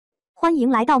欢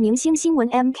迎来到明星新闻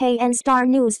MKN Star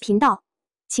News 频道，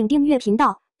请订阅频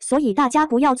道，所以大家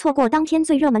不要错过当天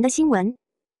最热门的新闻。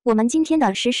我们今天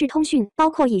的时事通讯包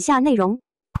括以下内容：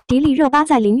迪丽热巴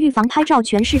在淋浴房拍照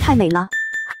诠释太美了。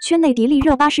圈内迪丽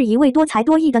热巴是一位多才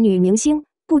多艺的女明星，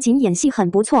不仅演戏很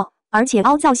不错，而且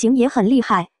凹造型也很厉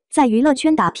害。在娱乐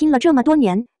圈打拼了这么多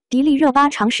年，迪丽热巴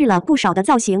尝试了不少的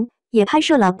造型，也拍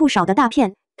摄了不少的大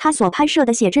片。她所拍摄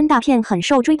的写真大片很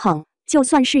受追捧，就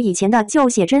算是以前的旧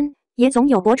写真，也总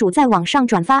有博主在网上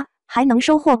转发，还能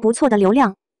收获不错的流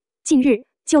量。近日，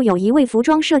就有一位服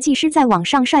装设计师在网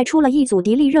上晒出了一组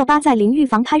迪丽热巴在淋浴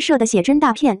房拍摄的写真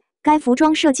大片。该服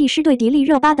装设计师对迪丽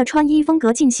热巴的穿衣风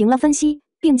格进行了分析，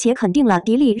并且肯定了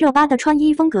迪丽热巴的穿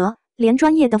衣风格，连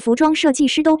专业的服装设计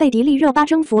师都被迪丽热巴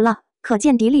征服了，可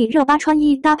见迪丽热巴穿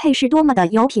衣搭配是多么的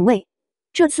有品味。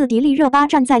这次迪丽热巴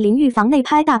站在淋浴房内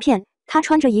拍大片，她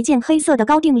穿着一件黑色的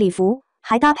高定礼服，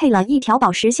还搭配了一条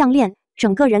宝石项链，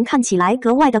整个人看起来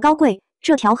格外的高贵。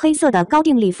这条黑色的高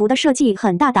定礼服的设计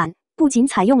很大胆，不仅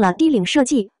采用了低领设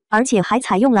计，而且还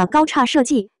采用了高叉设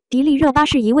计。迪丽热巴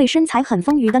是一位身材很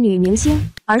丰腴的女明星，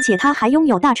而且她还拥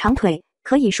有大长腿，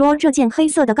可以说这件黑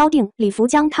色的高定礼服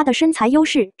将她的身材优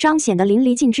势彰显得淋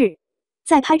漓尽致。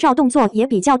在拍照动作也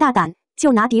比较大胆，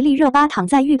就拿迪丽热巴躺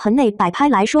在浴盆内摆拍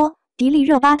来说，迪丽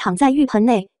热巴躺在浴盆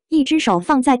内，一只手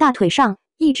放在大腿上，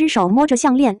一只手摸着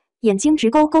项链，眼睛直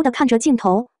勾勾地看着镜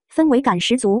头，氛围感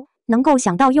十足。能够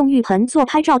想到用浴盆做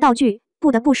拍照道具，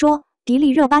不得不说，迪丽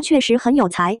热巴确实很有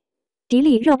才。迪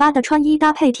丽热巴的穿衣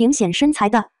搭配挺显身材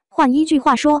的，换一句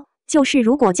话说，就是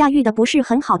如果驾驭的不是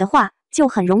很好的话，就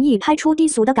很容易拍出低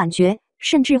俗的感觉，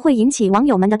甚至会引起网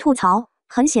友们的吐槽。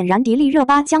很显然，迪丽热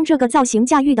巴将这个造型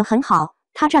驾驭得很好。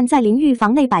她站在淋浴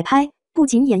房内摆拍，不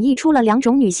仅演绎出了两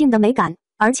种女性的美感，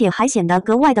而且还显得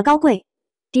格外的高贵。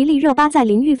迪丽热巴在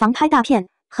淋浴房拍大片，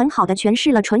很好的诠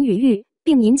释了纯与欲，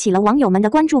并引起了网友们的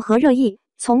关注和热议。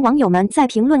从网友们在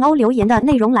评论留言的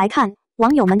内容来看，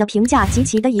网友们的评价极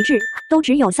其的一致，都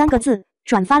只有3个字：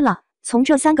转发了。从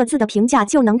这3个字的评价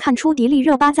就能看出迪丽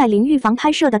热巴在淋浴房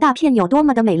拍摄的大片有多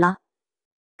么的美了。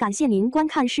感谢您观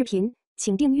看视频，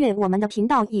请订阅我们的频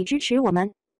道以支持我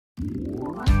们。